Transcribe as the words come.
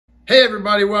Hey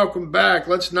everybody, welcome back.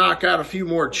 Let's knock out a few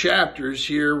more chapters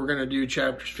here. We're going to do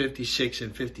chapters 56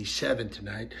 and 57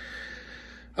 tonight.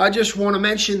 I just want to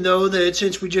mention though that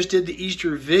since we just did the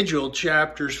Easter Vigil,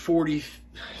 chapters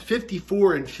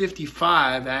 54 and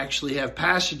 55 actually have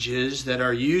passages that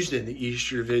are used in the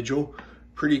Easter Vigil.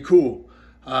 Pretty cool.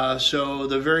 So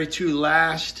the very two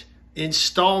last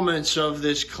installments of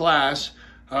this class,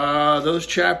 those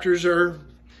chapters are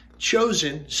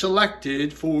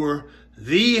selected for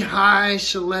the high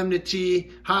solemnity,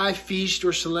 high feast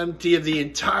or solemnity of the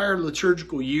entire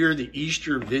liturgical year, the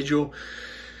Easter Vigil.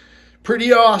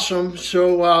 Pretty awesome.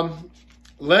 So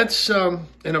let's, and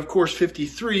of course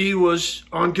 53 was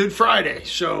on Good Friday.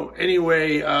 So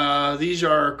anyway, these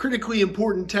are critically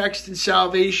important texts in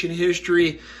salvation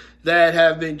history that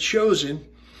have been chosen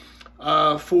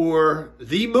for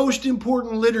the most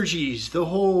important liturgies, the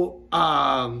whole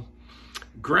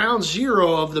ground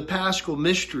zero of the Paschal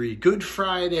mystery, Good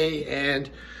Friday and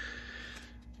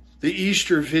the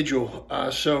Easter Vigil.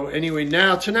 So anyway,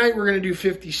 now tonight we're going to do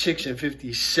 56 and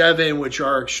 57, which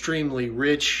are extremely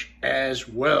rich as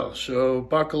well. So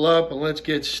buckle up and let's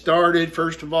get started.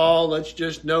 First of all, let's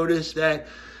just notice that,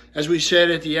 as we said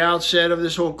at the outset of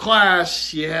this whole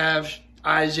class, you have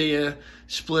Isaiah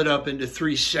split up into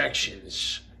three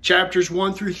sections. Chapters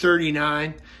 1 through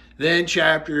 39, then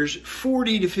chapters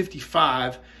 40 to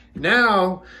 55.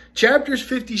 Now, chapters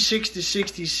 56 to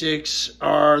 66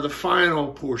 are the final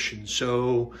portion.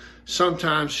 So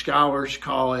sometimes scholars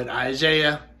call it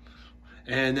Isaiah,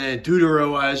 and then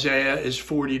Deutero-Isaiah is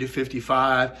 40 to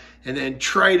 55, and then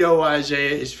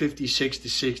Trito-Isaiah is 56 to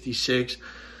 66.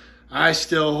 I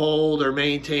still hold or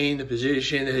maintain the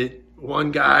position that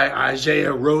one guy,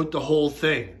 Isaiah, wrote the whole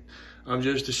thing. I'm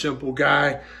just a simple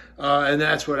guy. And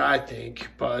that's what I think.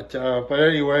 But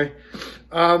anyway,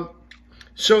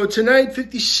 so tonight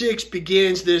 56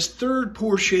 begins this third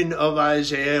portion of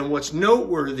Isaiah. And what's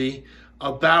noteworthy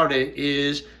about it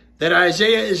is that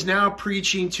Isaiah is now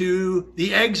preaching to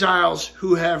the exiles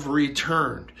who have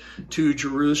returned to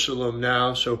Jerusalem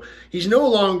now. So he's no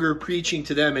longer preaching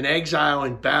to them in exile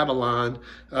in Babylon,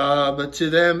 but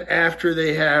to them after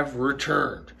they have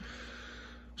returned.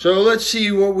 So let's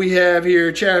see what we have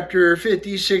here. Chapter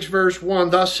 56, verse 1.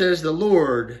 Thus says the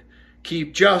Lord,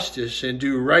 keep justice and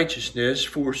do righteousness,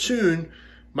 for soon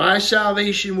my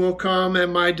salvation will come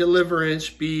and my deliverance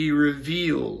be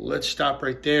revealed. Let's stop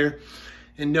right there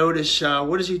and notice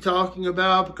what is he talking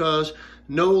about? Because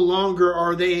no longer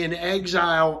are they in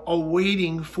exile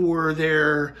awaiting for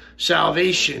their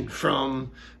salvation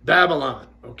from Babylon.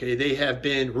 Okay, they have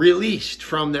been released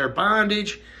from their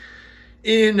bondage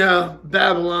in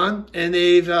Babylon, and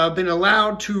they've been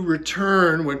allowed to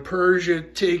return when Persia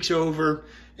takes over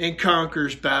and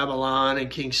conquers Babylon, and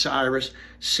King Cyrus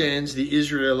sends the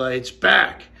Israelites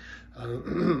back.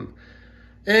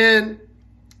 And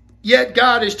yet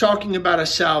God is talking about a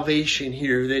salvation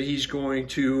here that he's going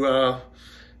to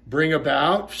bring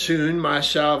about. Soon my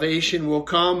salvation will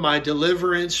come, my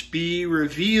deliverance be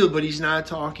revealed. But he's not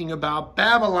talking about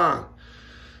Babylon.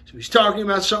 So he's talking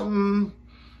about something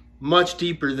much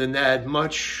deeper than that,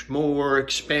 much more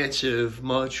expansive,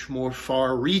 much more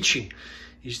far-reaching.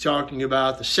 He's talking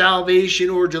about the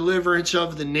salvation or deliverance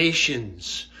of the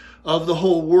nations, of the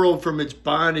whole world from its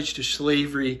bondage to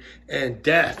slavery and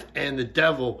death and the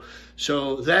devil.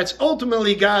 So that's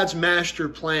ultimately God's master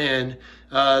plan.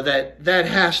 That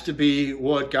has to be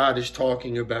what God is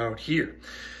talking about here.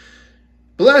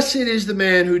 Blessed is the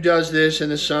man who does this,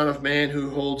 and the Son of Man who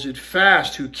holds it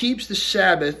fast, who keeps the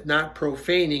Sabbath, not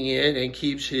profaning it, and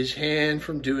keeps his hand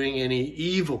from doing any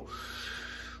evil.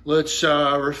 Let's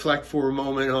reflect for a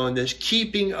moment on this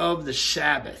keeping of the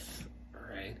Sabbath. All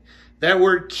right. That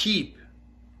word keep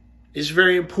is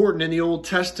very important in the Old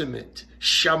Testament.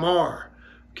 Shamar.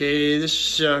 Okay,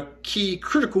 this is a key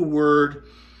critical word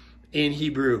in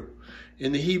Hebrew.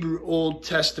 In the Hebrew Old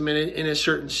Testament, in a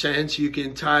certain sense, you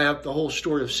can tie up the whole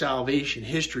story of salvation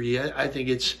history. I think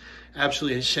it's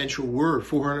absolutely an essential word.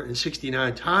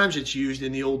 469 times it's used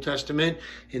in the Old Testament,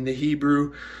 in the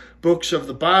Hebrew books of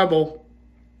the Bible.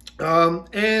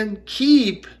 And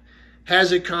keep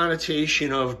has a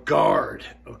connotation of guard,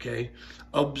 okay?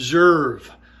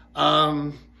 Observe. We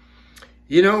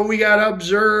got to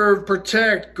observe,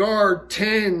 protect, guard,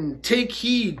 tend, take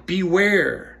heed,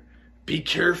 beware, be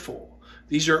careful.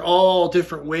 These are all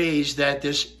different ways that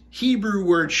this Hebrew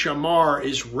word shamar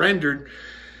is rendered.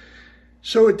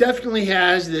 So it definitely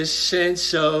has this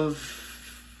sense of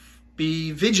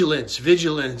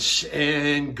vigilance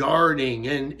and guarding.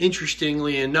 And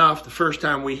interestingly enough, the first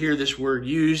time we hear this word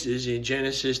used is in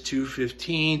Genesis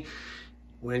 2:15.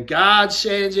 When God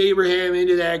sends Abraham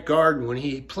into that garden, when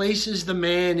he places the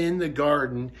man in the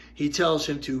garden, he tells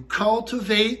him to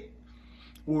cultivate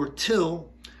or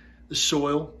till the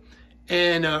soil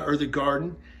and or the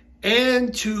garden,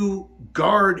 and to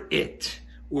guard it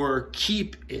or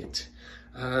keep it.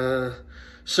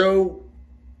 So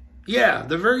yeah,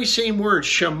 the very same word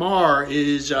shamar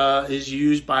is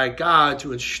used by God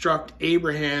to instruct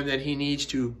Abraham that he needs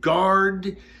to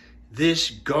guard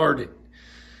this garden.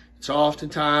 It's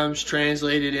oftentimes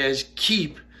translated as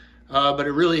keep, but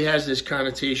it really has this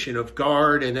connotation of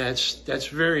guard, and that's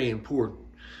very important,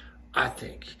 I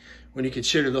think, when you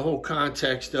consider the whole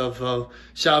context of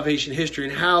salvation history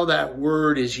and how that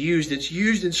word is used. It's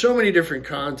used in so many different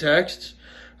contexts.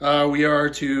 We are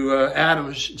to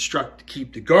Adam's instruct to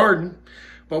keep the garden,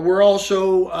 but we're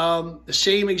also, the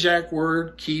same exact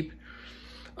word, keep,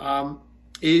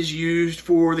 is used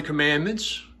for the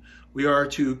commandments. We are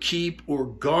to keep or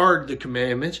guard the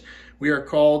commandments. We are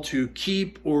called to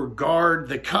keep or guard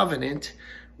the covenant.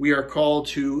 We are called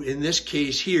to, in this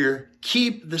case here,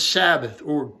 keep the Sabbath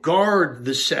or guard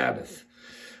the Sabbath.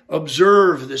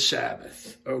 Observe the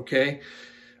Sabbath, okay?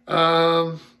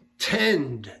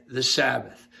 Tend the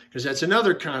Sabbath, because that's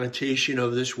another connotation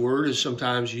of this word, is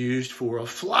sometimes used for a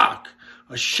flock.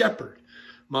 A shepherd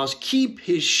must keep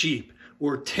his sheep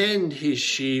or tend his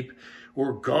sheep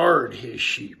or guard his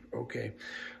sheep, okay?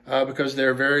 Because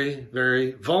they're very,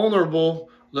 very vulnerable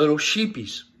little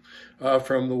sheepies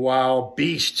from the wild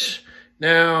beasts.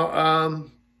 Now,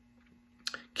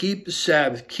 keep the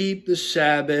Sabbath. Keep the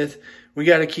Sabbath. We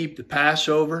got to keep the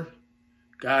Passover.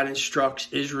 God instructs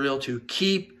Israel to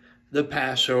keep the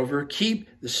Passover, keep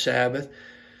the Sabbath,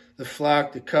 the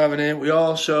flock, the covenant. We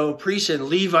also, priests and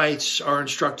Levites are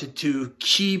instructed to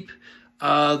keep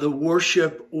the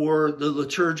worship or the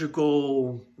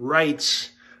liturgical rites.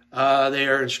 They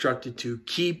are instructed to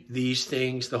keep these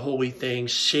things, the holy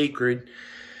things, sacred.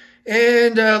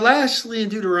 And lastly, in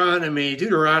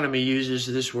Deuteronomy uses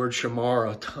this word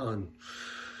shamar a ton.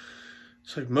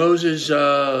 It's like Moses'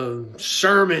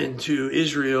 sermon to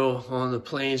Israel on the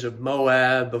plains of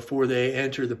Moab before they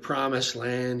enter the promised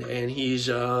land. And he's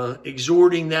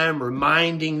exhorting them,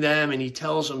 reminding them, and he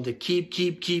tells them to keep.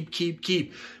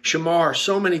 Shamar,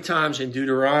 so many times in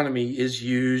Deuteronomy, is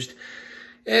used.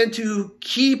 And to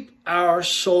keep our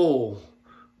soul.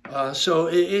 So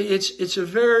it's a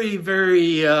very,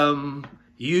 very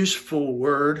useful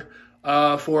word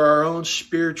for our own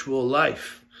spiritual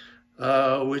life.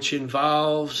 Which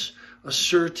involves a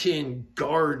certain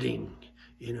guarding,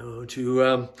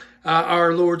 to,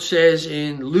 our Lord says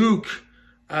in Luke,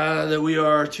 that we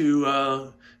are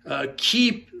to,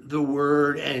 keep the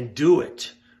word and do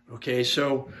it. Okay.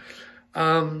 So,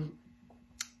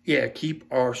 yeah, keep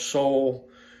our soul.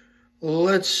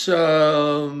 Let's,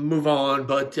 move on.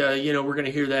 But, we're going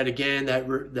to hear that again,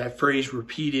 that phrase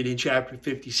repeated in chapter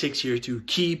 56 here, to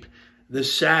keep the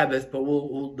Sabbath,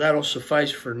 but that'll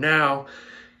suffice for now.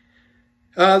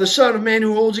 The Son of Man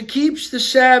who holds it keeps the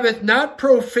Sabbath, not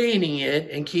profaning it,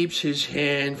 and keeps his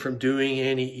hand from doing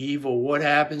any evil. What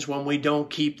happens when we don't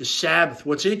keep the Sabbath?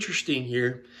 What's interesting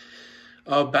here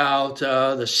about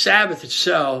the Sabbath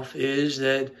itself is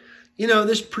that,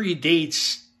 this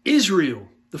predates Israel,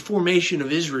 the formation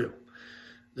of Israel.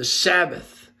 The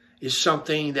Sabbath is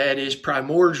something that is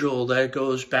primordial, that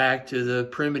goes back to the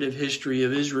primitive history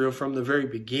of Israel from the very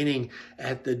beginning.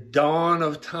 At the dawn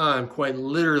of time, quite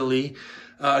literally,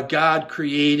 God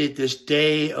created this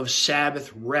day of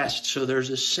Sabbath rest. So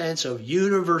there's a sense of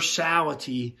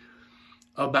universality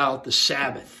about the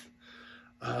Sabbath.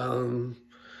 That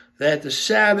the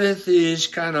Sabbath is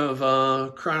kind of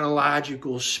a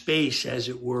chronological space, as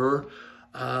it were.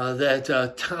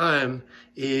 That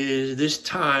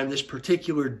this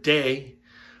particular day,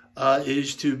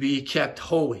 is to be kept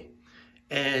holy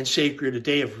and sacred, a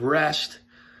day of rest,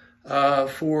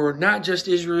 for not just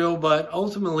Israel, but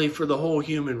ultimately for the whole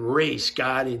human race.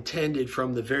 God intended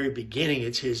from the very beginning.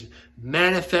 It's his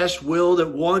manifest will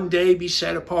that one day be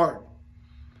set apart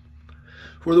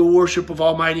for the worship of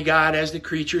Almighty God as the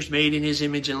creatures made in his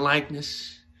image and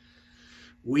likeness.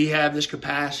 We have this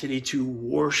capacity to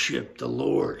worship the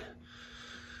Lord.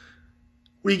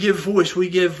 We give voice. We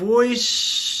give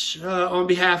voice on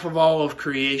behalf of all of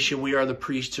creation. We are the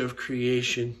priests of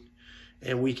creation,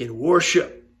 and we can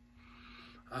worship.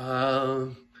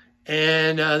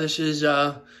 This is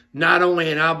not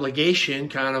only an obligation,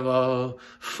 kind of a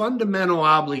fundamental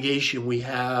obligation we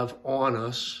have on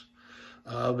us,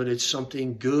 but it's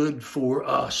something good for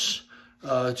us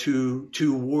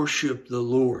to worship the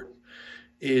Lord.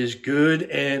 It is good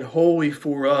and holy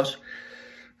for us.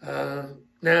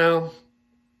 Now,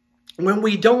 when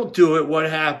we don't do it, what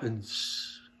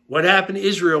happens? What happened to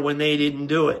Israel when they didn't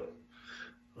do it?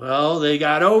 Well, they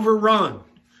got overrun,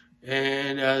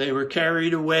 and they were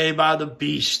carried away by the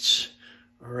beasts,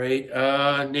 all right,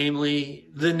 namely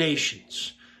the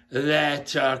nations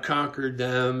that conquered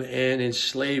them and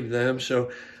enslaved them.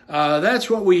 So that's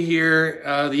what we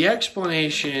hear. The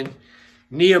explanation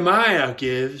Nehemiah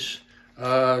gives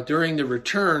during the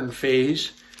return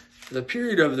phase, the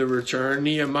period of the return,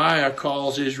 Nehemiah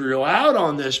calls Israel out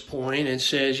on this point and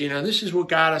says, you know, this is what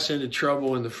got us into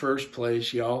trouble in the first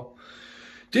place, y'all.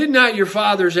 Did not your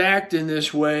fathers act in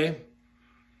this way?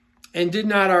 And did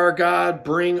not our God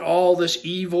bring all this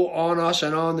evil on us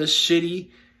and on this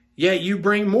city? Yet you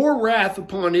bring more wrath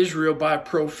upon Israel by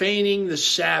profaning the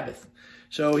Sabbath.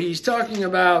 So he's talking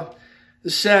about the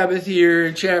Sabbath here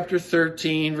in chapter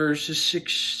 13,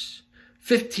 verses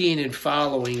 15 and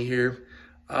following here.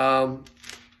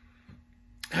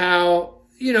 How,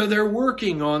 you know, they're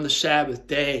working on the Sabbath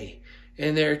day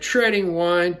and they're treading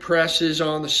wine presses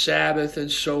on the Sabbath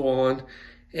and so on.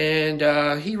 And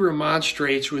he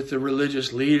remonstrates with the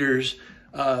religious leaders,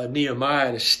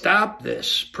 Nehemiah, to stop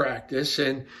this practice.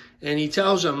 And he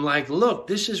tells them, like, look,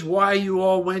 this is why you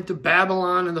all went to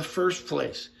Babylon in the first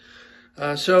place.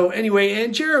 So anyway,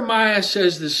 and Jeremiah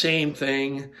says the same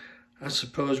thing. I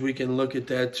suppose we can look at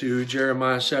that too.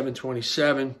 Jeremiah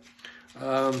 7:27.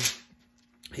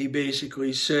 He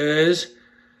basically says,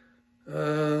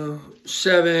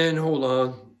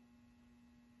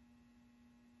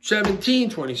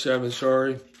 17:27,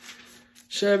 sorry.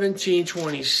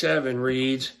 17:27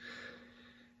 reads,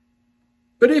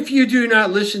 but if you do not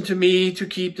listen to me to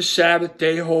keep the Sabbath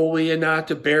day holy and not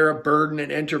to bear a burden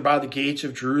and enter by the gates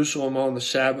of Jerusalem on the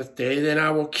Sabbath day, then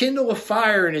I will kindle a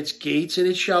fire in its gates, and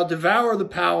it shall devour the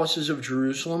palaces of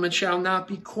Jerusalem and shall not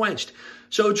be quenched.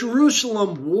 So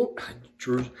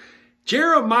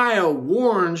Jeremiah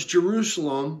warns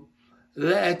Jerusalem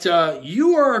that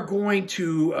you are going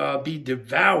to be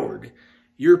devoured,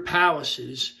 your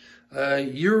palaces.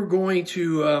 You're going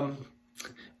to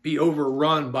be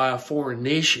overrun by a foreign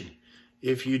nation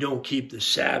if you don't keep the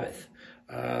Sabbath.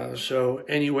 So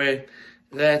anyway,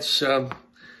 that's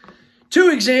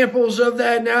two examples of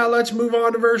that. Now let's move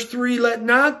on to verse 3. Let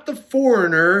not the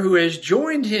foreigner who has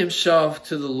joined himself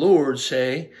to the Lord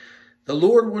say, the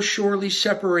Lord will surely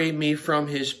separate me from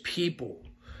his people.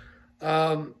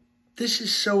 This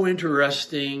is so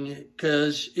interesting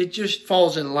because it just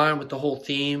falls in line with the whole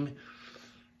theme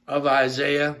of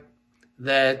Isaiah,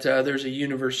 that there's a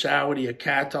universality, a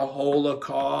kata,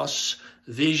 holocaust,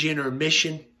 vision or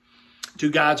mission to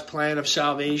God's plan of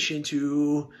salvation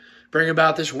to bring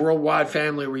about this worldwide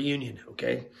family reunion,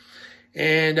 okay?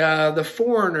 And the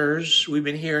foreigners, we've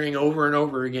been hearing over and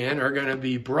over again, are going to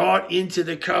be brought into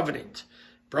the covenant,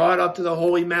 brought up to the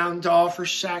holy mountain to offer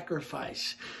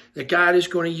sacrifice, that God is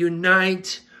going to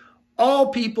unite all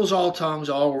peoples, all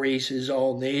tongues, all races,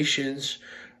 all nations,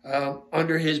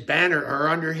 under his banner or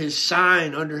under his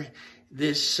sign, under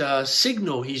this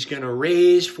signal he's going to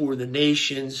raise for the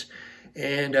nations.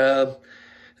 And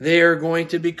they are going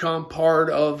to become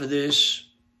part of this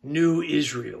new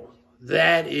Israel.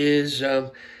 That is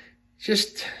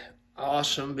just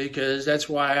awesome, because that's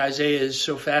why Isaiah is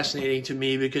so fascinating to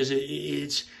me, because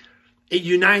it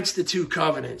unites the two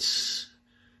covenants.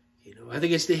 You know, I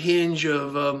think it's the hinge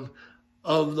of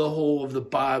the whole of the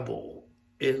Bible.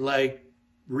 It like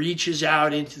reaches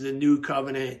out into the new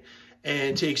covenant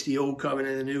and takes the old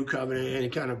covenant and the new covenant, and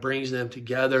it kind of brings them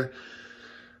together.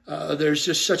 There's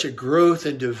just such a growth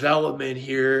and development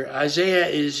here.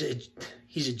 Isaiah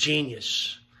he's a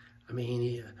genius. I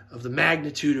mean, of the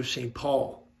magnitude of St.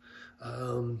 Paul.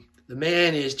 The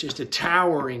man is just a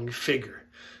towering figure.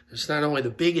 It's not only the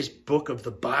biggest book of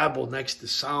the Bible next to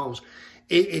Psalms,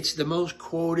 it's the most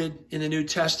quoted in the New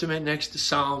Testament next to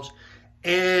Psalms.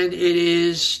 And it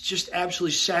is just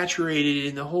absolutely saturated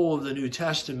in the whole of the New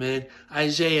Testament.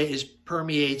 Isaiah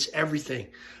permeates everything.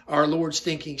 Our Lord's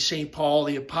thinking, St. Paul,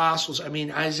 the apostles. I mean,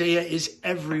 Isaiah is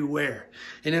everywhere.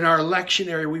 And in our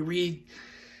lectionary, we read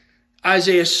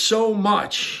Isaiah so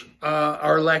much.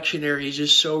 Our lectionary is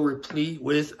just so replete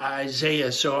with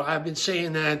Isaiah. So I've been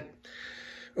saying that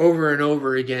over and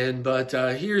over again. But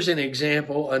here's an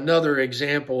example, another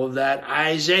example of that.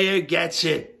 Isaiah gets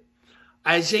it.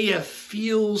 Isaiah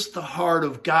feels the heart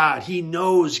of God. He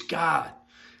knows God.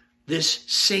 This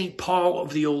St. Paul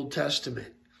of the Old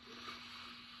Testament.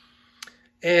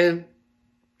 And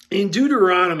in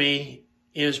Deuteronomy,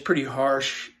 it's pretty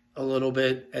harsh a little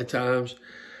bit at times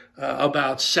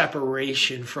about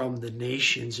separation from the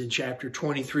nations in chapter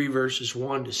 23, verses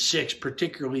 1 to 6,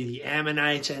 particularly the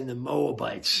Ammonites and the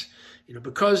Moabites. You know,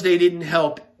 because they didn't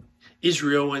help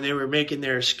Israel when they were making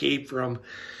their escape from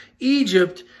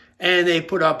Egypt, And they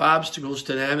put up obstacles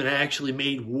to them and actually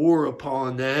made war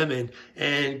upon them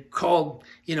and called,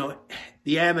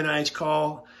 the Ammonites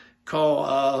call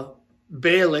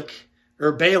Balak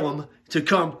or Balaam to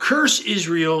come curse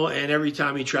Israel. And every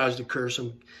time he tries to curse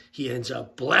them, he ends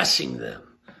up blessing them.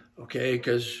 Okay,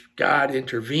 because God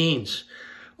intervenes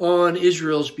on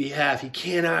Israel's behalf. He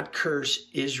cannot curse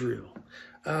Israel.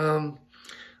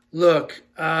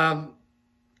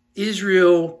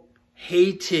 Israel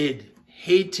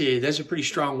hated, that's a pretty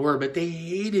strong word, but they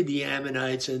hated the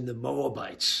Ammonites and the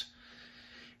Moabites.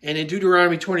 And in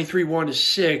Deuteronomy 23,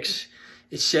 1-6,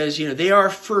 it says, they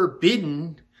are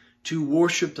forbidden to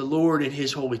worship the Lord in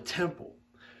his holy temple,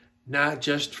 not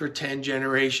just for 10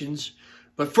 generations,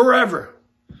 but forever.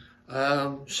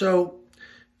 So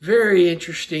very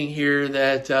interesting here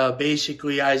that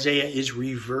basically Isaiah is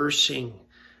reversing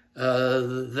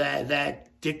that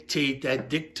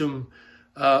dictum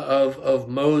of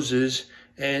Moses,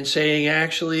 and saying,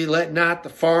 actually, let not the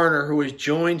foreigner who has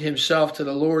joined himself to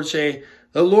the Lord say,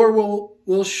 the Lord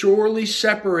will surely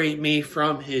separate me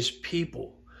from his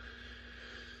people.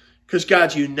 Because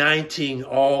God's uniting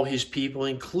all his people,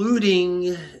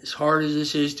 including, as hard as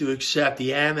this is to accept,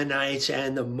 the Ammonites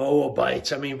and the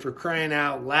Moabites. I mean, for crying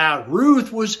out loud,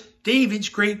 Ruth was David's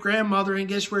great-grandmother, and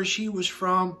guess where she was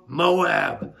from?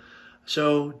 Moab.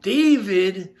 So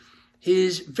David,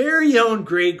 his very own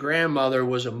great-grandmother,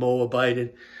 was a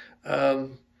Moabite. That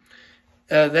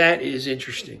is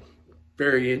interesting.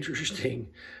 Very interesting.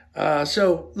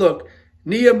 So look,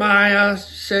 Nehemiah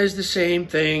says the same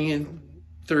thing in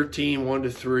 13,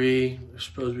 1-3. I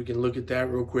suppose we can look at that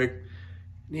real quick.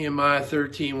 Nehemiah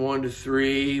 13,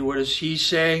 1-3. What does he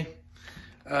say?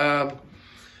 On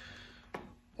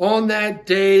that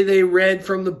day they read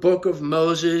from the book of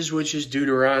Moses, which is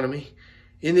Deuteronomy,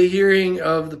 in the hearing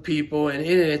of the people, and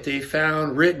in it they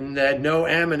found written that no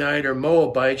Ammonite or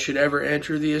Moabite should ever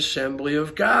enter the assembly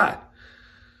of God.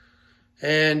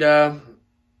 And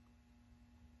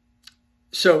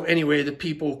so anyway, the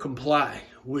people comply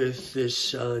with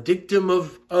this dictum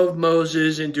of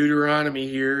Moses in Deuteronomy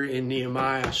here in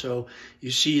Nehemiah. So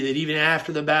you see that even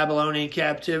after the Babylonian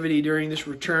captivity, during this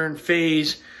return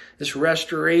phase, this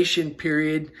restoration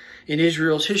period in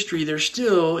Israel's history, they're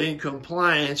still in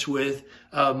compliance with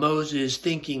Moses'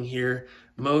 thinking here,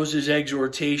 Moses'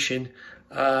 exhortation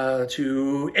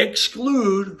to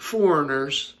exclude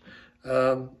foreigners,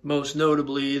 most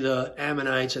notably the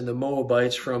Ammonites and the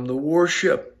Moabites, from the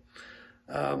worship.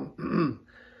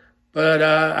 But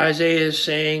Isaiah is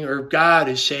saying, or God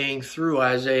is saying through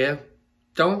Isaiah,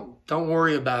 don't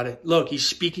worry about it. Look, he's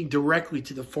speaking directly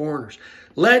to the foreigners.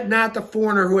 Let not the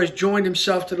foreigner who has joined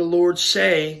himself to the Lord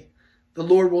say, the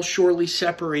Lord will surely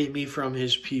separate me from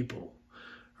his people.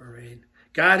 All right.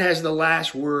 God has the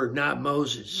last word, not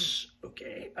Moses.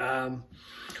 Okay. And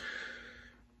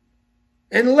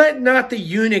let not the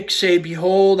eunuch say,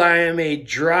 behold, I am a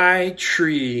dry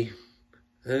tree.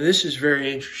 Now, this is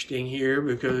very interesting here,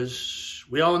 because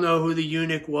we all know who the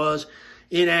eunuch was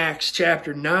in Acts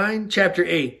chapter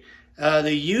 8.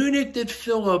 The eunuch that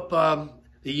Philip,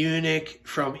 the eunuch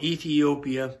from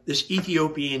Ethiopia, this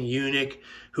Ethiopian eunuch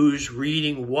who's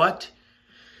reading what?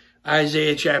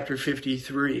 Isaiah chapter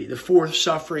 53, the fourth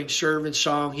suffering servant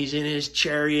song. He's in his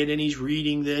chariot and he's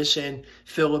reading this, and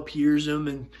Philip hears him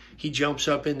and he jumps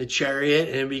up in the chariot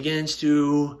and begins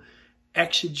to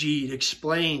exegete,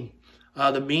 explain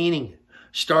the meaning.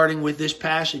 Starting with this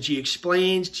passage, he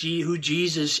explains who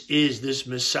Jesus is, this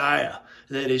Messiah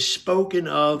that is spoken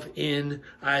of in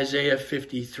Isaiah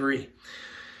 53.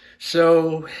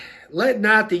 So, let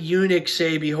not the eunuch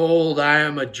say, behold, I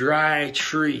am a dry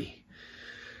tree.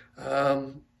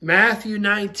 Matthew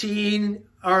 19,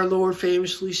 our Lord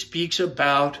famously speaks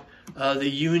about the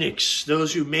eunuchs,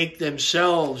 those who make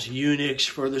themselves eunuchs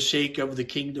for the sake of the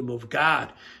kingdom of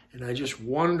God. And I just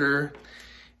wonder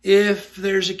if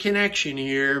there's a connection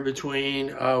here between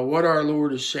what our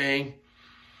Lord is saying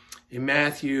in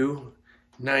Matthew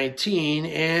 19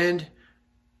 and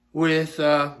with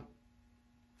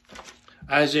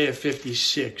Isaiah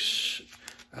 56.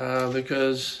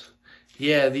 Because,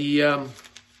 yeah, the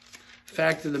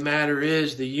fact of the matter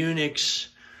is the eunuchs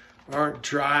aren't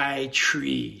dry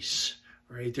trees,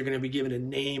 right? They're going to be given a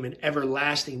name, an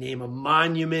everlasting name, a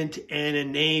monument and a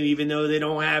name, even though they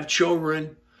don't have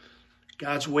children.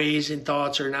 God's ways and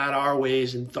thoughts are not our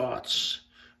ways and thoughts.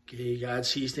 Okay, God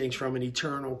sees things from an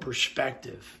eternal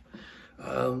perspective.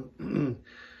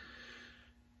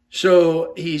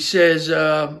 So he says,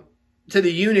 to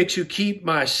the eunuchs who keep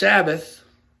my Sabbath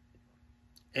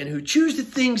and who choose the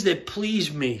things that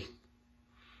please me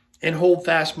and hold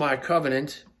fast my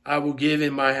covenant, I will give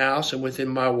in my house and within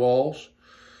my walls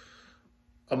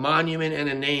a monument and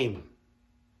a name.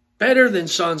 Better than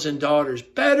sons and daughters.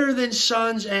 Better than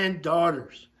sons and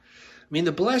daughters. I mean,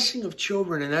 the blessing of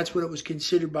children, and that's what it was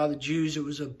considered by the Jews. It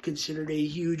was considered a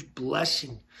huge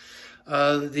blessing.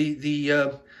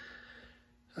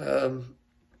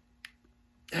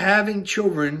 Having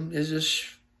children is a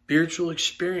spiritual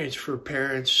experience for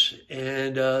parents,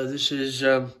 and this is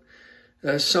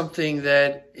something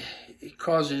that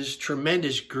causes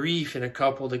tremendous grief in a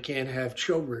couple that can't have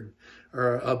children.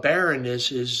 Or a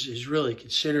barrenness is really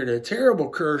considered a terrible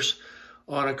curse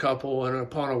on a couple and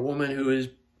upon a woman who is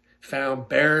found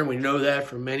barren. We know that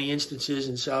from many instances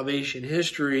in salvation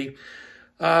history.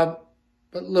 But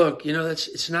look,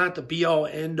 it's not the be-all,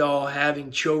 end-all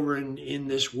having children in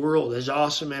this world, as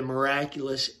awesome and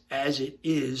miraculous as it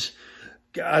is.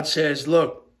 God says,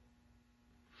 look,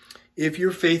 if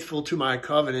you're faithful to my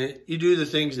covenant, you do the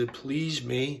things that please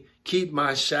me, keep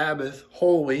my Sabbath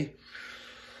holy,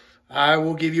 I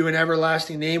will give you an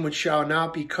everlasting name which shall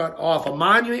not be cut off, a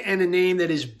monument and a name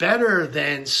that is better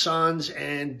than sons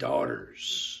and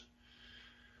daughters.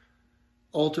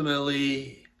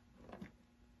 Ultimately,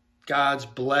 God's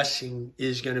blessing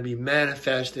is going to be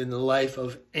manifest in the life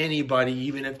of anybody,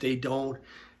 even if they don't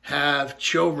have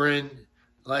children,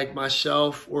 like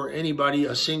myself or anybody,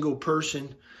 a single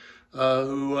person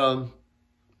who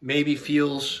maybe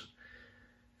feels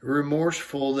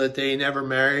remorseful that they never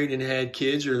married and had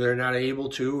kids, or they're not able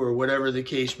to, or whatever the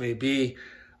case may be.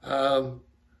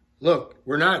 Look,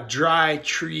 we're not dry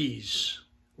trees.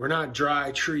 We're not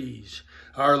dry trees.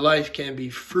 Our life can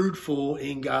be fruitful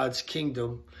in God's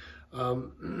kingdom.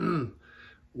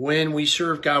 When we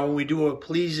serve God, when we do what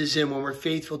pleases Him, when we're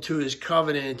faithful to His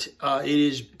covenant, it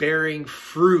is bearing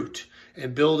fruit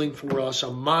and building for us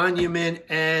a monument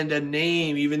and a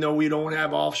name, even though we don't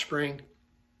have offspring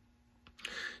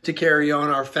to carry on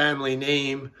our family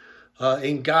name.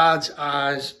 In God's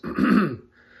eyes,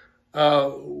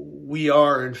 we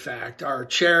are, in fact, our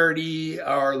charity,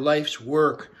 our life's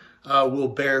work will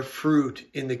bear fruit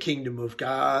in the kingdom of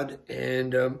God.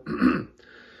 And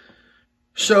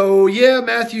so, yeah,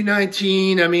 Matthew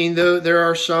 19, I mean, there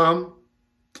are some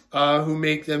who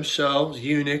make themselves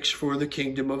eunuchs for the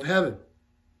kingdom of heaven.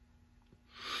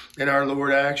 And our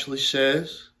Lord actually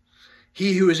says,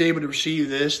 he who is able to receive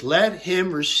this, let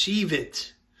him receive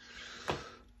it.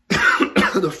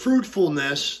 The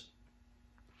fruitfulness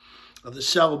of the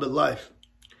celibate life.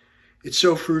 It's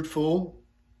so fruitful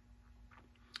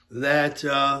that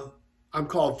I'm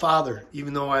called father,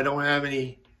 even though I don't have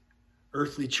any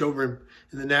earthly children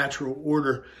in the natural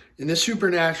order. In the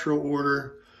supernatural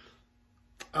order,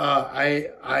 I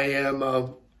am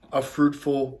a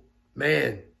fruitful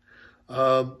man,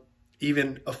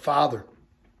 even a father.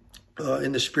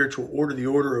 In the spiritual order, the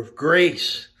order of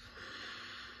grace.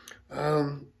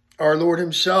 Our Lord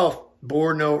Himself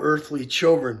bore no earthly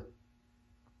children.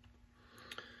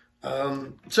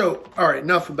 So, all right,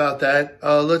 enough about that.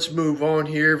 Let's move on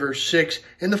here. Verse 6.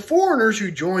 And the foreigners who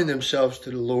join themselves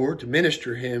to the Lord, to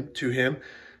minister to Him,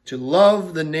 to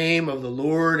love the name of the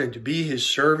Lord and to be His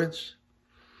servants.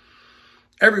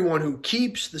 Everyone who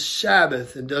keeps the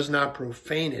Sabbath and does not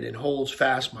profane it and holds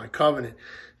fast my covenant,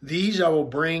 these I will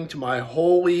bring to my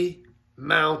holy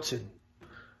mountain.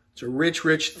 It's a rich,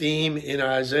 rich theme in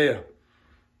Isaiah.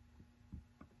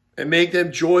 And make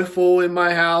them joyful in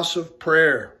my house of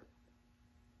prayer.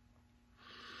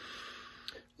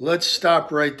 Let's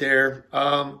stop right there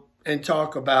and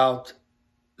talk about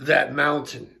that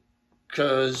mountain,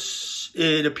 because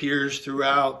it appears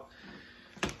throughout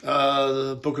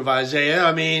the book of Isaiah.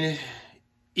 I mean,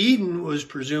 Eden was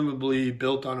presumably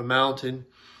built on a mountain.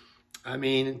 I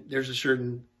mean, there's a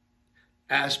certain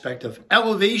aspect of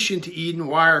elevation to Eden.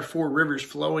 Why are 4 rivers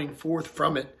flowing forth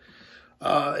from it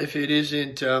if it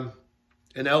isn't an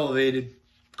elevated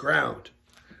ground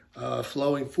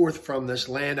flowing forth from this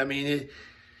land? I mean,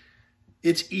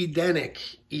 it's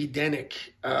Edenic.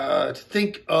 To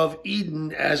think of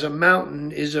Eden as a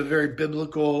mountain is a very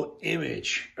biblical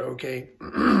image, okay?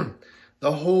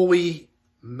 The holy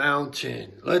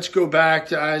mountain. Let's go back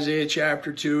to Isaiah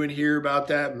chapter 2 and hear about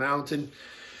that mountain.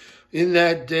 In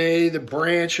that day, the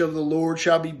branch of the Lord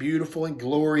shall be beautiful and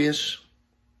glorious.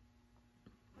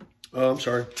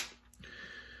 It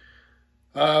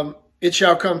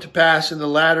shall come to pass in the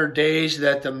latter days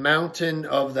that the mountain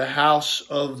of the house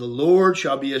of the Lord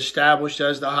shall be established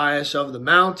as the highest of the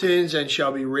mountains and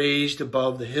shall be raised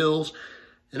above the hills,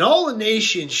 and all the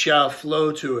nations shall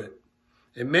flow to it.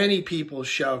 And many people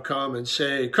shall come and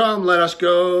say, come, let us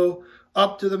go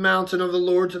up to the mountain of the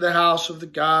Lord, to the house of the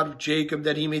God of Jacob,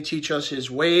 that He may teach us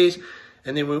His ways,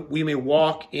 and then we may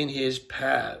walk in His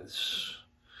paths.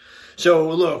 So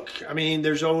look, I mean,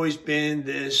 there's always been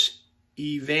this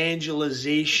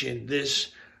evangelization,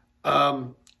 this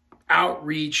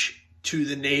outreach to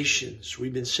the nations.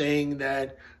 We've been saying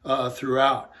that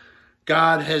throughout.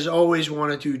 God has always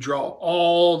wanted to draw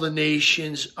all the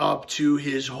nations up to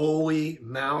his holy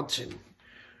mountain.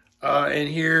 And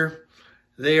here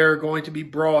they are going to be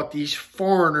brought. These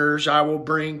foreigners I will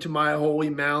bring to my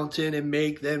holy mountain and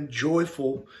make them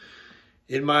joyful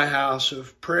in my house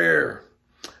of prayer.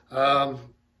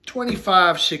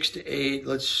 25, 6-8.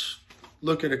 Let's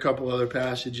look at a couple other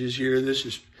passages here.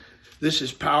 This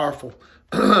is powerful.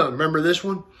 Remember this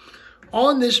one?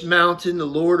 On this mountain, the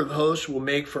Lord of hosts will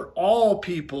make for all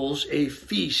peoples a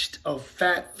feast of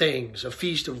fat things, a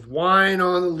feast of wine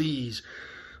on the lees,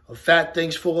 of fat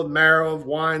things full of marrow, of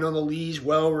wine on the lees,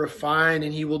 well refined,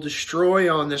 and he will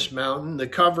destroy on this mountain the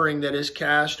covering that is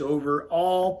cast over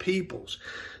all peoples,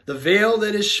 the veil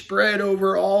that is spread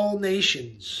over all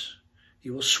nations. He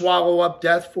will swallow up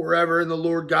death forever, and the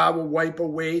Lord God will wipe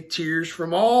away tears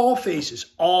from all faces,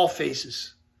 all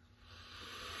faces.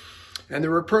 And the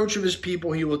reproach of his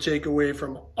people he will take away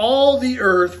from all the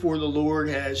earth, for the Lord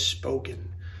has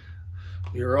spoken.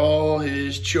 We are all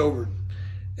his children.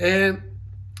 And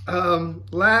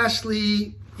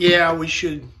lastly, we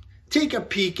should take a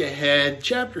peek ahead.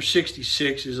 Chapter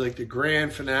 66 is like the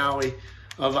grand finale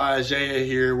of Isaiah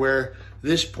here, where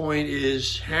this point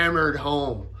is hammered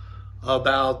home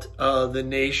about the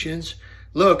nations.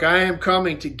 Look, I am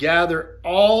coming to gather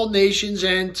all nations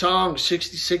and tongues,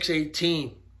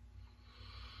 66:18.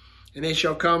 And they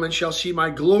shall come and shall see my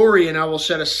glory, and I will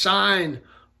set a sign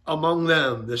among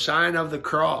them, the sign of the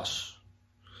cross.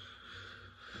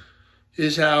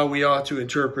 Is how we ought to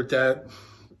interpret that,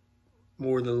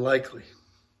 more than likely.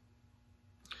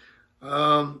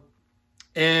 And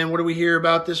what do we hear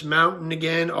about this mountain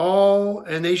again?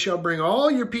 And they shall bring all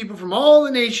your people from all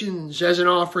the nations as an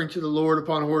offering to the Lord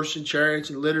upon horses and chariots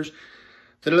and litters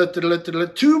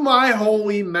to my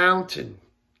holy mountain.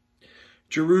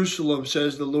 Jerusalem,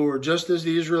 says the Lord, just as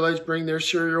the Israelites bring their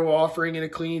cereal offering in a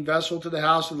clean vessel to the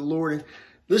house of the Lord. And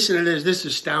listen to this. This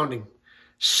is astounding.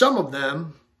 Some of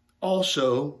them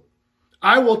also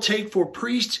I will take for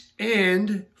priests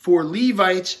and for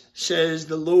Levites, says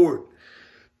the Lord.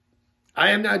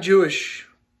 I am not Jewish.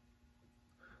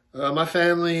 My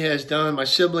family has done, my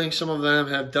siblings, some of them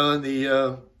have done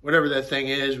the, whatever that thing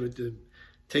is, with the,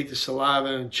 take the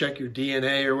saliva and check your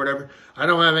DNA or whatever. I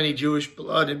don't have any Jewish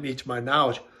blood in me, to my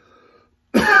knowledge.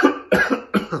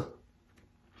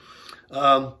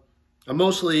 I'm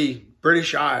mostly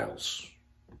British Isles,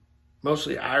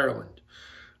 mostly Ireland,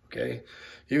 okay?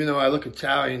 Even though I look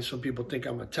Italian, some people think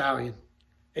I'm Italian.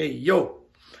 Hey, yo.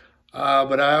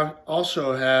 But I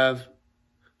also have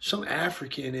some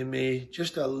African in me,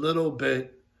 just a little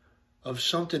bit of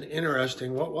something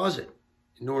interesting. What was it?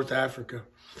 In North Africa.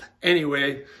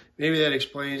 Anyway, maybe that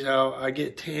explains how I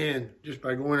get tan just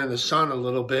by going in the sun a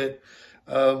little bit.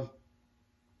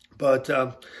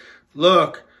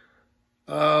 Look,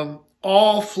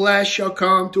 all flesh shall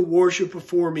come to worship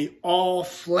before me. All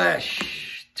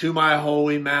flesh to my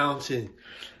holy mountain.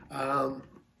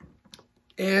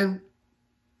 And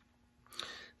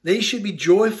they should be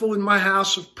joyful in my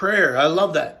house of prayer. I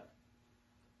love that.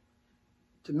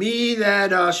 To me,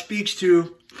 that speaks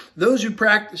to those who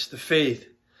practice the faith.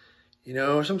 You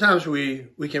know, sometimes we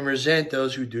can resent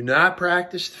those who do not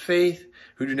practice the faith,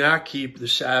 who do not keep the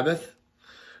Sabbath,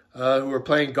 who are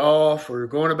playing golf or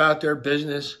going about their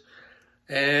business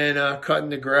and cutting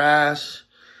the grass,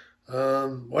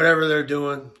 whatever they're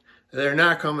doing. They're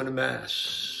not coming to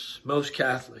Mass. Most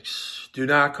Catholics do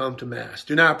not come to Mass,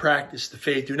 do not practice the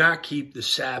faith, do not keep the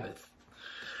Sabbath.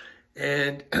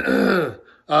 And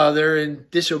they're in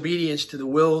disobedience to the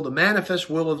will, the manifest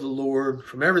will of the Lord.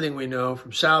 From everything we know,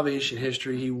 from salvation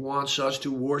history, he wants us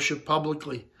to worship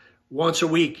publicly once a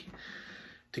week,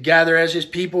 to gather as his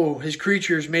people, his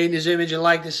creatures made in his image and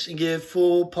likeness, and give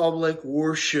full public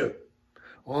worship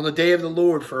on the day of the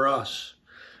Lord for us.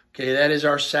 Okay, that is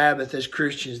our Sabbath as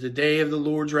Christians, the day of the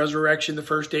Lord's resurrection, the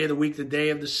first day of the week, the day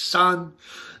of the sun,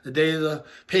 the day of the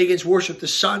pagans worship the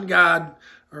sun god.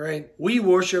 All right, we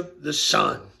worship the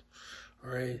sun.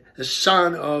 All right, the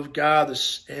Son of God,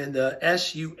 and the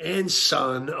S-U-N,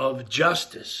 Son of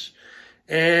Justice.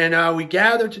 And we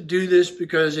gather to do this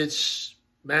because it's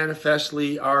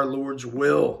manifestly our Lord's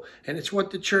will. And it's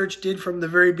what the church did from the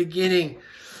very beginning.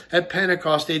 At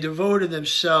Pentecost, they devoted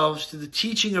themselves to the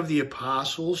teaching of the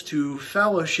apostles, to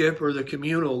fellowship or the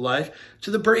communal life,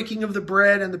 to the breaking of the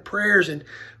bread and the prayers. And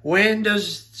when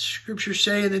does Scripture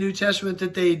say in the New Testament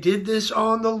that they did this?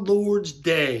 On the Lord's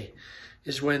day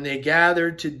is when they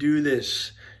gathered to do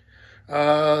this.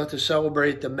 to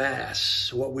celebrate the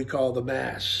Mass, what we call the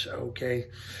Mass, okay?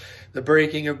 The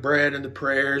breaking of bread and the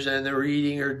prayers and the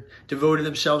reading or devoted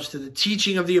themselves to the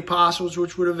teaching of the apostles,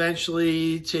 which would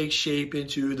eventually take shape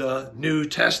into the New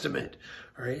Testament,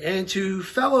 all right? And to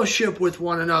fellowship with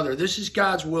one another. This is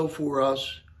God's will for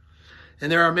us.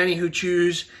 And there are many who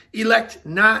elect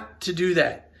not to do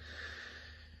that.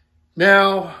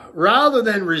 Now, rather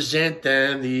than resent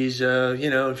them, these,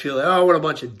 feel like, oh, what a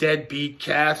bunch of deadbeat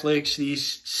Catholics,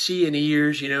 these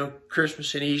see-and-ears,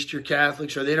 Christmas and Easter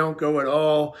Catholics, or they don't go at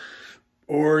all,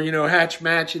 or,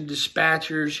 hatch-match and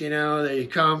dispatchers, they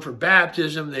come for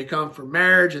baptism, they come for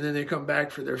marriage, and then they come back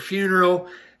for their funeral,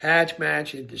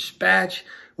 hatch-match and dispatch,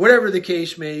 whatever the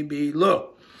case may be.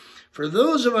 Look, for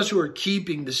those of us who are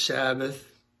keeping the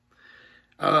Sabbath,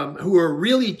 who are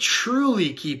really,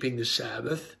 truly keeping the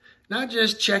Sabbath, not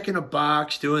just checking a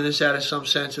box, doing this out of some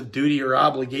sense of duty or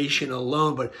obligation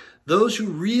alone, but those who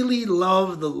really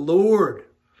love the Lord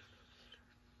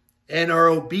and are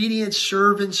obedient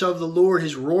servants of the Lord,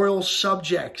 his royal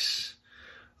subjects,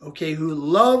 okay, who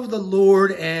love the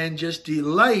Lord and just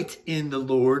delight in the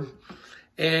Lord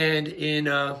and in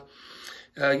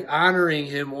honoring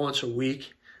him once a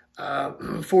week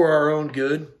for our own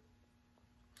good.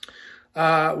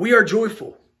 We are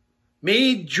joyful.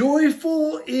 Made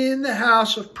joyful in the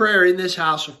house of prayer, in this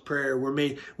house of prayer,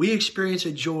 we experience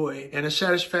a joy and a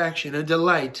satisfaction, a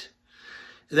delight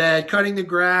that cutting the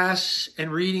grass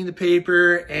and reading the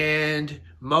paper and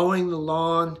mowing the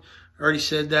lawn, I already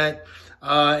said that,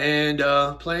 and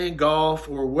playing golf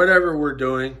or whatever we're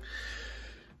doing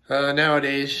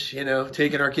nowadays,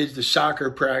 taking our kids to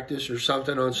soccer practice or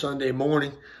something on Sunday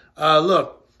morning.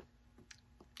 Look.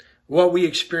 What we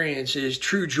experience is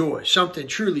true joy, something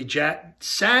truly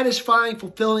satisfying,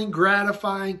 fulfilling,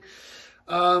 gratifying,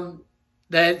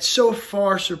 that so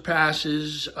far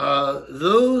surpasses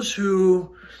those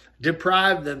who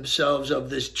deprive themselves of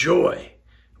this joy.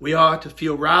 We ought to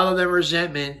feel, rather than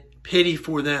resentment, pity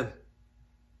for them,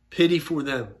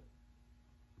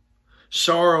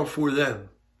 sorrow for them,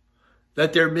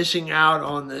 that they're missing out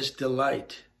on this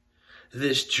delight,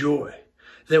 this joy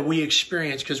that we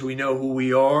experience because we know who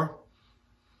we are.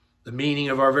 The meaning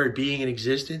of our very being and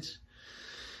existence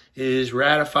is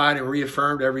ratified and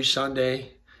reaffirmed every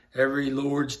Sunday, every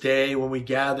Lord's Day when we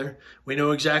gather. We know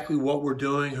exactly what we're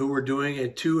doing, who we're doing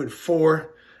it to and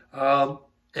for,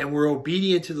 and we're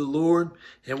obedient to the Lord,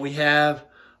 and we have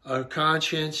a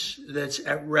conscience that's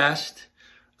at rest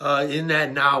in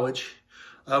that knowledge.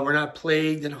 We're not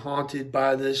plagued and haunted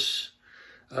by this,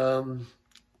 feeling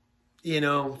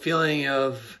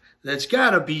of that's got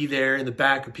to be there in the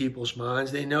back of people's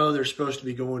minds. They know they're supposed to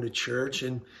be going to church,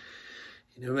 and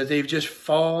but they've just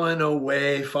fallen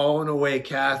away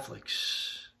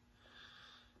Catholics.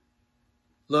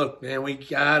 Look, man, we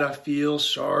got to feel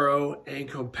sorrow and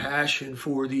compassion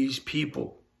for these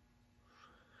people.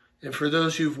 And for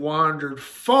those who've wandered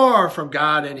far from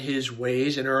God and his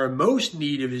ways and are in most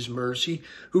need of his mercy,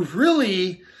 who've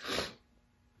really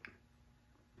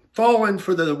fallen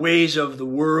for the ways of the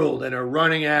world and are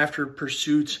running after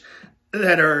pursuits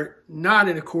that are not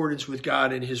in accordance with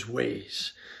God and his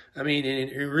ways. I mean,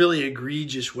 in really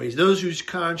egregious ways. Those whose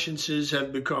consciences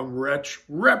have become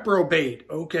reprobate,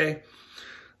 okay?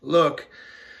 Look,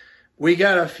 we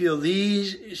got to feel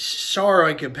these sorrow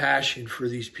and compassion for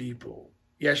these people.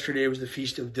 Yesterday was the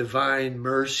Feast of Divine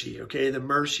Mercy, okay? The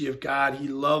mercy of God. He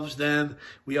loves them.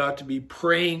 We ought to be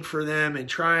praying for them and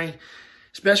trying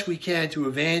as best we can to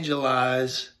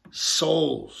evangelize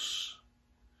souls,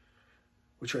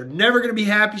 which are never going to be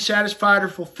happy, satisfied, or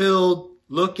fulfilled.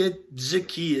 Look at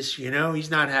Zacchaeus,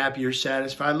 he's not happy or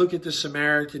satisfied. Look at the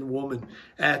Samaritan woman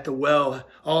at the well.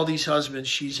 All these husbands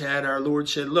she's had, our Lord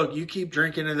said, look, you keep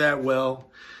drinking of that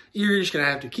well. You're just going to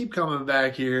have to keep coming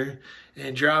back here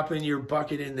and dropping your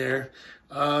bucket in there.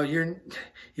 You're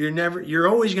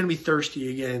always going to be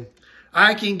thirsty again.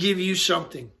 I can give you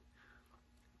something.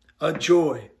 A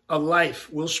joy, a life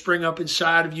will spring up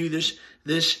inside of you.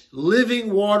 This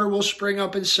living water will spring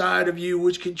up inside of you,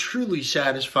 which can truly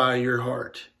satisfy your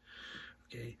heart.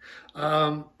 Okay.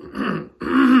 All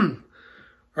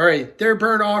right. Their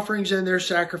burnt offerings and their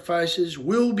sacrifices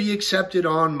will be accepted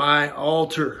on my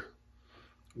altar.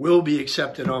 Will be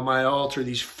accepted on my altar.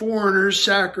 These foreigners'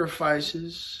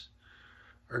 sacrifices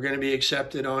are going to be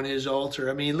accepted on his altar.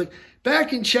 I mean, look,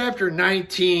 back in chapter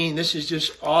 19, this is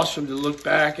just awesome to look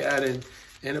back at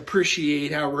and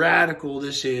appreciate how radical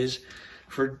this is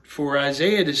for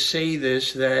Isaiah to say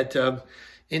this, that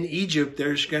in Egypt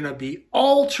there's going to be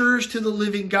altars to the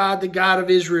living God, the God of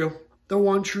Israel, the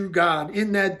one true God.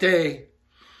 In that day,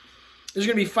 there's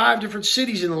going to be 5 different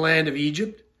cities in the land of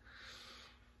Egypt.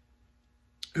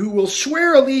 who will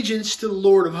swear allegiance to the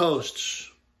Lord of hosts.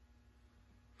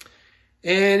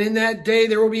 And in that day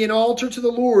there will be an altar to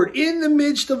the Lord in the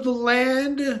midst of the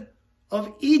land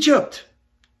of Egypt,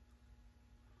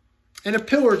 and a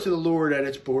pillar to the Lord at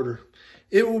its border.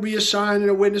 It will be a sign and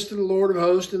a witness to the Lord of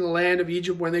hosts in the land of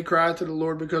Egypt when they cry to the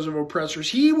Lord because of oppressors.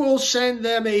 He will send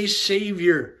them a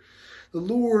Savior. The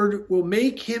Lord will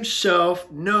make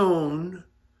himself known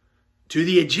to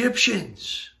the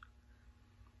Egyptians.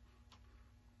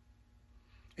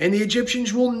 And the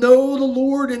Egyptians will know the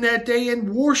Lord in that day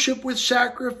and worship with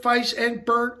sacrifice and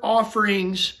burnt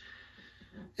offerings.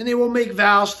 And they will make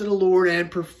vows to the Lord and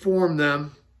perform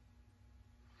them.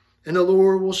 And the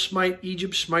Lord will smite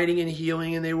Egypt, smiting and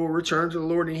healing, and they will return to the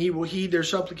Lord, and he will heed their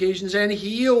supplications and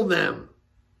heal them.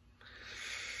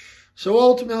 So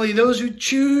ultimately, those who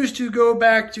choose to go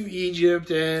back to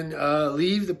Egypt and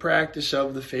leave the practice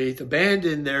of the faith,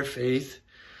 abandon their faith,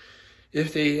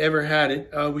 if they ever had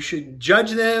it, we should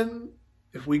judge them.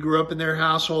 If we grew up in their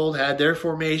household, had their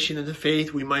formation of the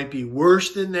faith, we might be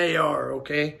worse than they are,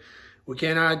 okay? We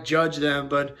cannot judge them,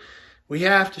 but we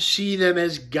have to see them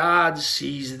as God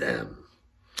sees them.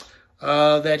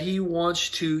 That he wants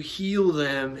to heal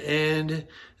them and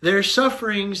their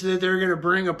sufferings that they're going to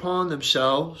bring upon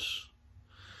themselves,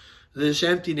 this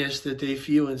emptiness that they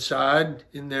feel inside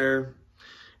in their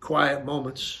quiet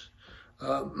moments,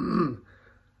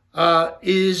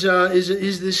 is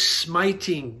this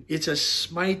smiting. It's a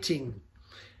smiting.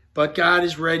 But God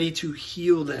is ready to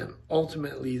heal them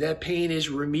ultimately. That pain is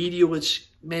remedial. It's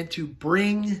meant to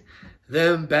bring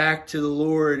them back to the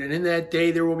Lord. And in that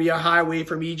day there will be a highway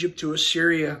from Egypt to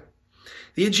Assyria.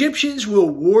 The Egyptians will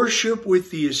worship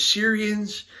with the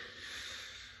Assyrians.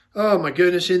 Oh my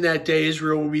goodness, in that day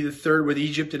Israel will be the third with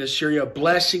Egypt and Assyria, a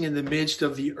blessing in the midst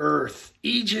of the earth.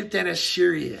 Egypt and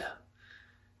Assyria.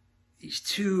 These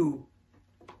two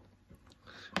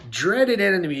dreaded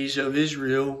enemies of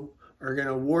Israel are going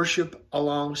to worship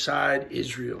alongside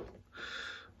Israel.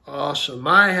 Awesome.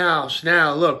 My house.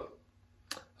 Now, look,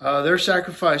 their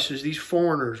sacrifices, these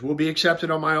foreigners, will be accepted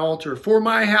on my altar. For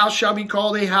my house shall be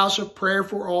called a house of prayer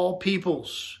for all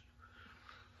peoples.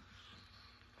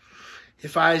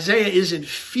 If Isaiah isn't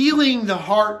feeling the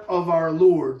heart of our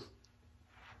Lord,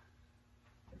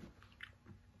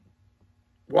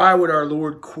 why would our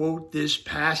Lord quote this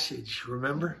passage?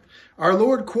 Remember, our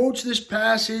Lord quotes this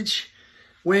passage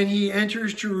when he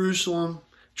enters Jerusalem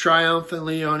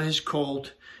triumphantly on his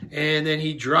colt, and then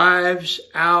he drives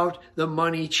out the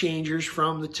money changers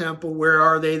from the temple. Where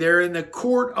are they? They're in the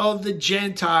court of the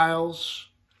Gentiles,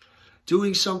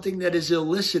 doing something that is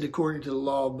illicit according to the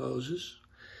law of Moses.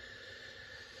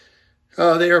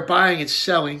 They are buying and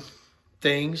selling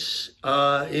things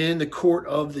in the court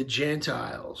of the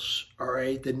Gentiles, all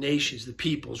right, the nations, the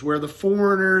peoples, where the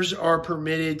foreigners are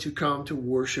permitted to come to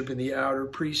worship in the outer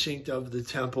precinct of the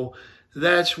temple.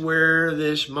 That's where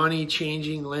this money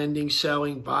changing, lending,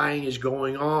 selling, buying is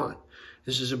going on.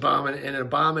 This is an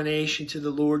abomination to the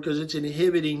Lord because it's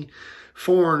inhibiting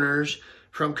foreigners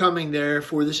from coming there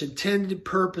for this intended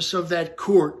purpose of that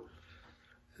court,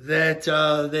 that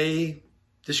they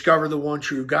discover the one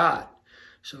true God.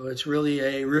 So it's really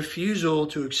a refusal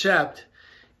to accept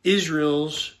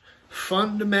Israel's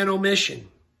fundamental mission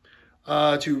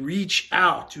to reach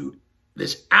out, to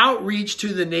this outreach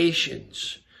to the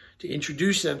nations, to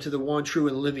introduce them to the one true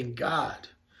and living God.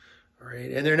 All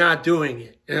right, and they're not doing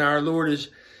it. And our Lord is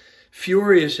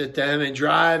furious at them and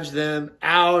drives them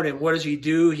out. And what does he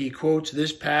do? He quotes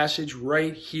this passage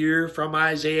right here from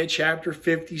Isaiah chapter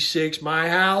 56. My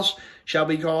house shall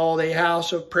be called a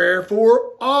house of prayer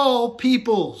for all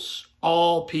peoples.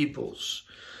 All peoples.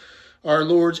 Our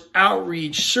Lord's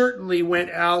outreach certainly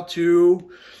went out to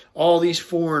all these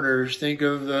foreigners. Think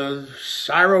of the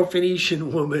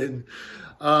Syrophoenician woman,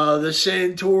 the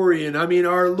centurion. I mean,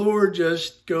 our Lord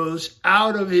just goes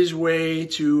out of his way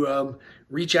to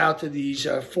reach out to these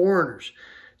foreigners,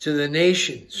 to the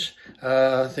nations.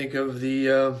 Think of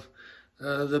the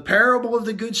parable of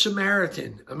the Good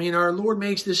Samaritan. I mean, our Lord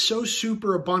makes this so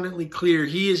super abundantly clear.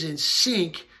 He is in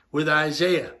sync with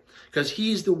Isaiah because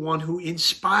he's the one who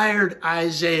inspired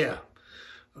Isaiah.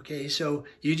 Okay, so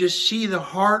you just see the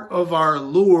heart of our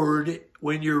Lord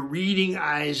when you're reading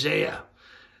Isaiah.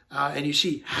 And you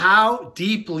see how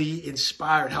deeply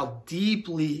inspired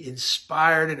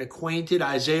and acquainted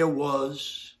Isaiah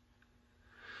was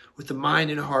with the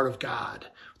mind and heart of God,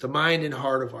 with the mind and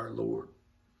heart of our Lord.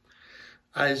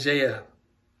 Isaiah,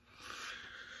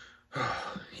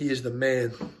 he is the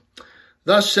man.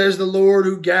 Thus says the Lord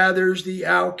who gathers the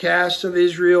outcasts of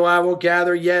Israel, I will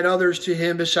gather yet others to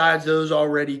him besides those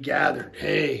already gathered.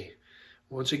 Hey,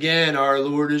 Once again, our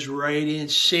Lord is right in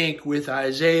sync with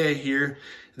Isaiah here.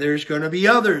 There's going to be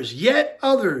others, yet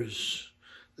others,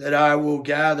 that I will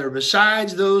gather,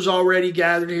 besides those already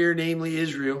gathered here, namely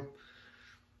Israel,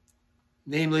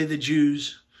 namely the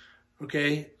Jews.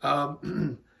 Okay,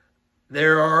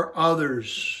 there are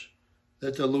others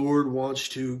that the Lord wants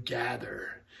to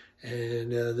gather.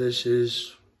 And this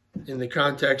is, in the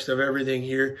context of everything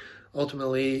here,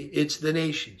 ultimately, it's the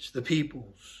nations, the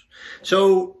peoples.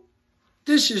 So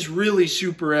this is really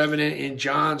super evident in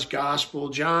John's gospel.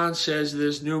 John says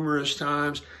this numerous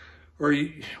times, or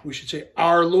we should say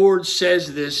our Lord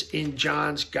says this in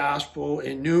John's gospel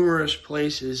in numerous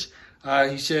places.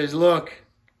 He says, look,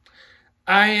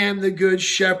 I am the good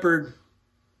shepherd,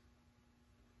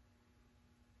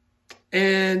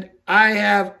 and I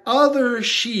have other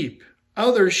sheep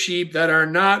that are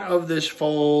not of this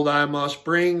fold. I must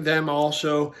bring them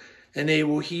also, and they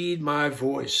will heed my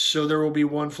voice. So there will be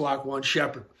one flock, one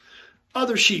shepherd.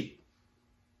 Other sheep.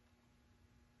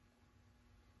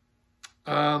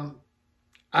 I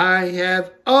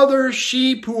have other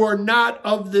sheep who are not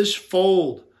of this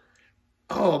fold.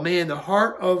 Oh man, the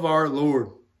heart of our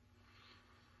Lord.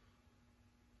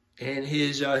 And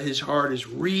his heart is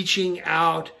reaching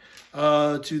out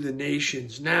to the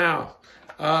nations. Now,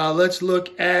 let's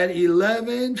look at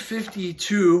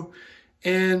 11:52.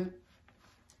 And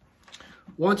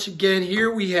once again, here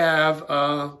we have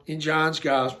in John's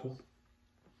gospel,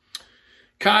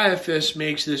 Caiaphas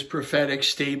makes this prophetic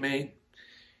statement.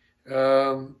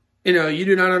 You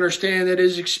do not understand that it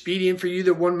is expedient for you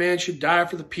that one man should die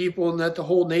for the people and that the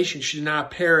whole nation should not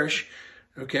perish.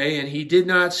 Okay, and he did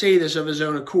not say this of his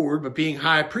own accord, but being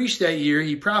high priest that year,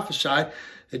 he prophesied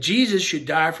that Jesus should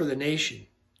die for the nation.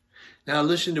 Now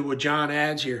listen to what John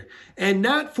adds here. And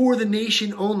not for the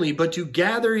nation only, but to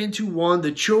gather into one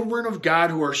the children of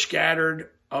God who are scattered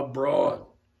abroad.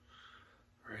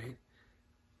 Right?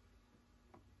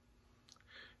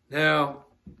 Now,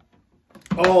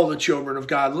 all the children of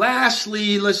God.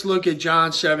 Lastly, let's look at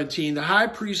John 17, the high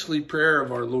priestly prayer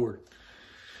of our Lord.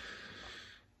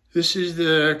 This is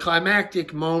the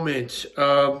climactic moment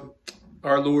of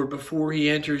our Lord before he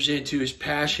enters into his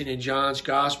passion in John's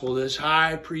gospel, this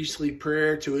high priestly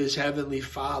prayer to his heavenly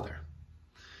Father.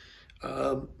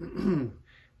 And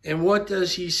what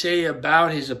does he say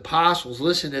about his apostles?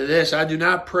 Listen to this. I do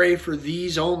not pray for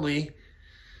these only.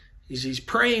 He's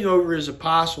praying over his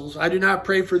apostles. I do not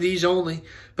pray for these only,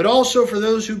 but also for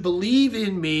those who believe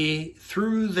in me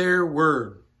through their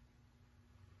word,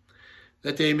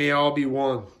 that they may all be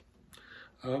one.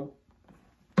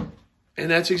 And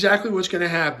that's exactly what's going to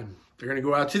happen. They're going to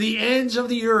go out to the ends of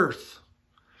the earth.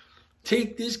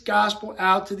 Take this gospel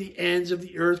out to the ends of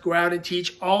the earth. Go out and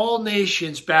teach all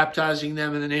nations, baptizing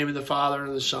them in the name of the Father and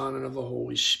of the Son and of the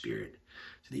Holy Spirit.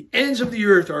 To the ends of the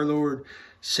earth our Lord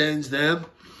sends them.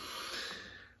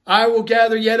 I will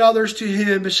gather yet others to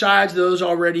him besides those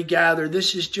already gathered.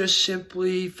 This is just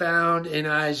simply found in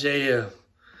Isaiah.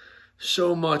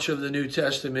 So much of the New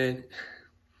Testament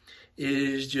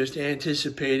is just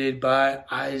anticipated by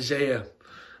Isaiah.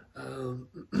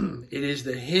 It is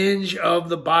the hinge of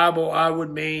the Bible, I would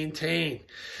maintain,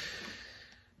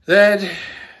 that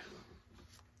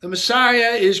the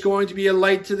Messiah is going to be a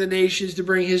light to the nations to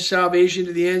bring his salvation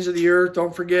to the ends of the earth.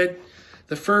 Don't forget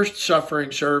the first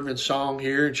suffering servant song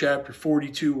here in chapter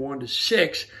 42,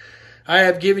 1-6. I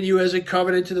have given you as a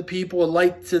covenant to the people, a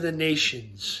light to the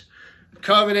nations.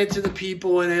 Covenant to the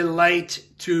people and a light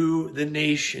to the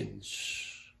nations.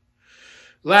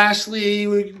 Lastly,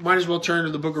 we might as well turn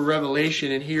to the book of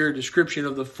Revelation and hear a description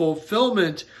of the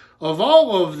fulfillment of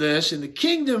all of this in the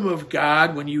kingdom of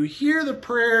God when you hear the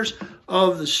prayers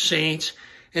of the saints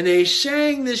and they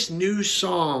sang this new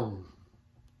song,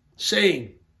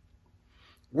 saying,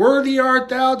 Worthy art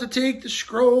thou to take the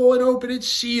scroll and open its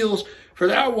seals, for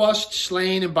thou wast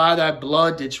slain, and by thy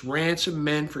blood didst ransom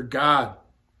men for God.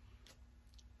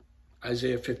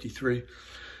 Isaiah 53.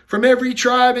 From every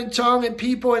tribe and tongue and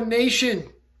people and nation,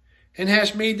 and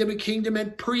hast made them a kingdom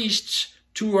and priests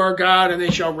to our God, and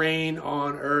they shall reign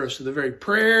on earth. So the very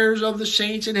prayers of the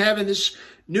saints in heaven, this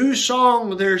new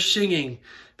song they're singing,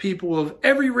 people of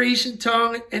every race and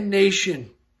tongue and nation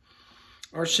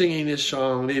are singing this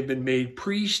song. They've been made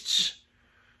priests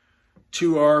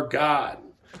to our God.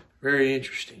 Very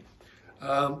interesting.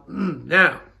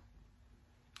 Now,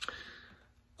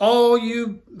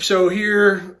 so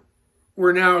here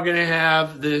we're now going to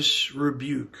have this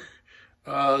rebuke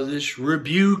of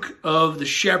the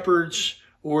shepherds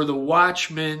or the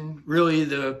watchmen, really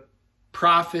the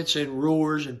prophets and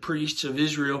rulers and priests of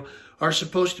Israel are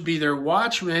supposed to be their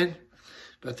watchmen,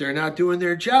 but they're not doing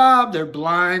their job. They're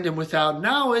blind and without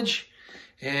knowledge.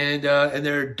 and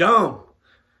they're dumb.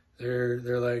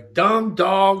 They're like dumb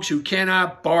dogs who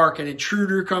cannot bark. An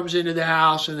intruder comes into the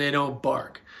house and they don't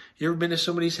bark. You ever been to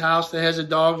somebody's house that has a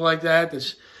dog like that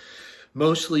that's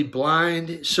mostly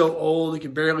blind, so old it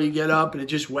can barely get up, and it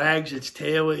just wags its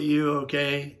tail at you,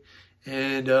 okay?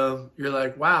 And you're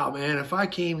like, wow, man, if I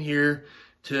came here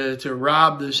to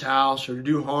rob this house or to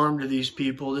do harm to these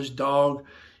people, this dog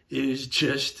is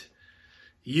just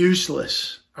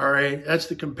useless, all right? That's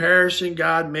the comparison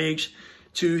God makes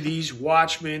to these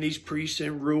watchmen, these priests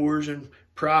and rulers and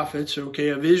prophets, okay,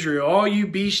 of Israel. All you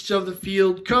beasts of the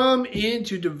field, come in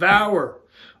to devour.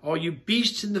 All you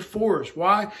beasts in the forest.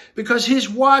 Why? Because his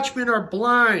watchmen are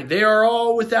blind. They are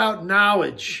all without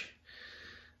knowledge.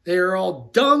 They are all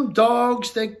dumb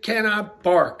dogs that cannot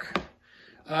bark.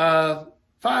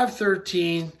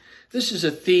 5:13, this is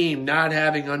a theme, not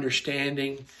having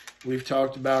understanding. We've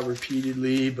talked about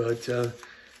repeatedly, but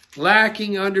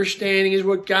lacking understanding is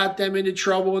what got them into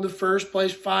trouble in the first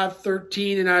place.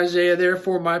 5:13 in Isaiah,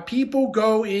 therefore my people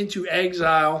go into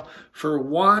exile for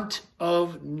want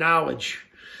of knowledge.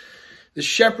 The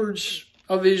shepherds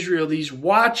of Israel, these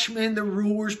watchmen, the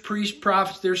rulers, priests,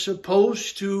 prophets, they're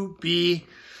supposed to be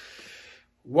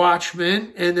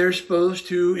watchmen, and they're supposed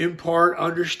to impart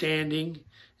understanding,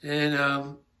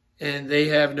 and they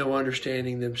have no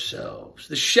understanding themselves.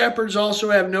 The shepherds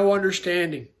also have no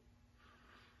understanding.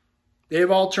 They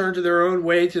have all turned to their own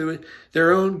way, to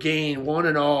their own gain, one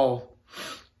and all.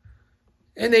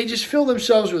 And they just fill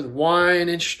themselves with wine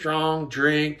and strong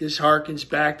drink. This harkens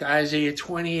back to Isaiah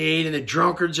 28 and the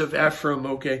drunkards of Ephraim.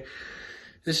 Okay,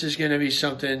 this is going to be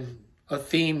something, a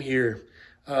theme here.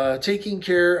 Taking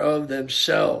care of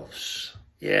themselves.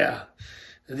 Yeah.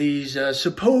 These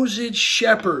supposed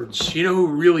shepherds, you know who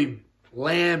really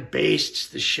lambastes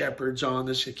the shepherds on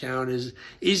this account is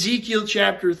Ezekiel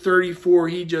chapter 34.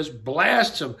 He just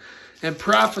blasts them and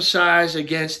prophesies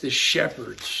against the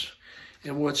shepherds.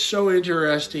 And what's so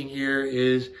interesting here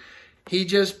is he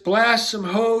just blasts them.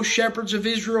 Ho, shepherds of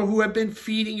Israel who have been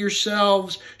feeding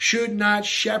yourselves, should not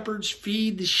shepherds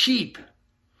feed the sheep?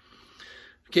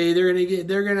 Okay,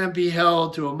 they're gonna be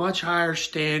held to a much higher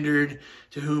standard.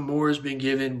 To whom more has been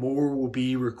given, more will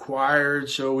be required.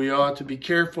 So we ought to be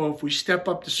careful if we step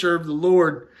up to serve the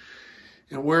Lord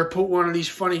and put one of these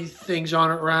funny things on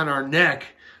around our neck.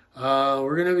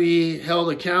 We're going to be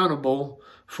held accountable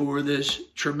for this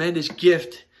tremendous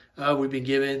gift we've been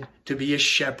given to be a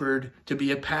shepherd, to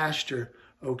be a pastor.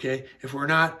 Okay, if we're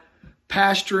not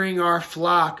pastoring our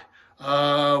flock,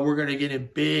 we're going to get in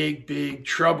big, big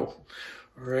trouble.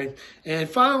 All right, and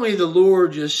finally, the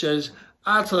Lord just says,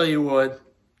 I'll tell you what,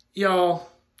 y'all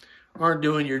aren't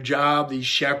doing your job, these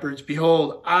shepherds.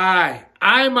 Behold, I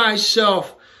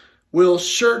myself will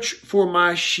search for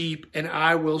my sheep, and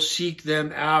I will seek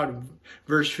them out.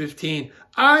 Verse 15,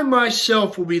 I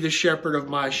myself will be the shepherd of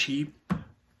my sheep,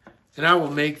 and I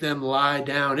will make them lie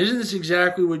down. Isn't this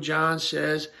exactly what John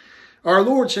says? Our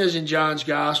Lord says in John's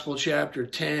Gospel, chapter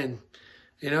 10,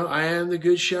 I am the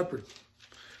good shepherd.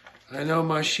 I know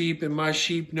my sheep, and my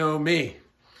sheep know me.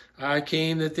 I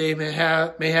came that they may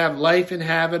have life and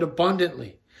have it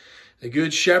abundantly. The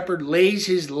good shepherd lays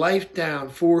his life down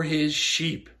for his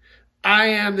sheep. I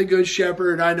am the good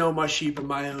shepherd. I know my sheep, and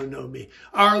my own know me.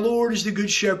 Our Lord is the good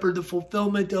shepherd, the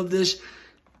fulfillment of this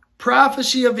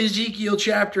prophecy of Ezekiel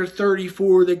chapter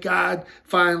 34 that God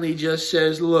finally just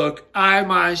says, look, I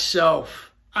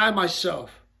myself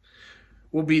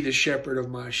will be the shepherd of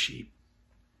my sheep.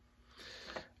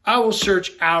 I will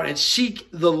search out and seek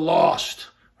the lost.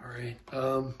 All right.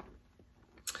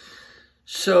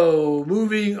 So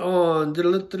moving on.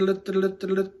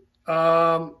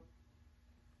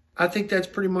 I think that's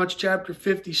pretty much chapter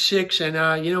 56.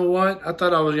 And you know what? I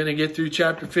thought I was going to get through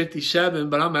chapter 57,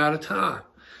 but I'm out of time.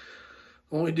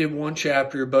 Only did one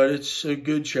chapter, but it's a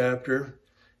good chapter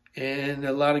and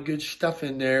a lot of good stuff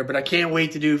in there. But I can't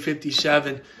wait to do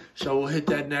 57. So we'll hit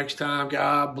that next time.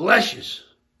 God bless you.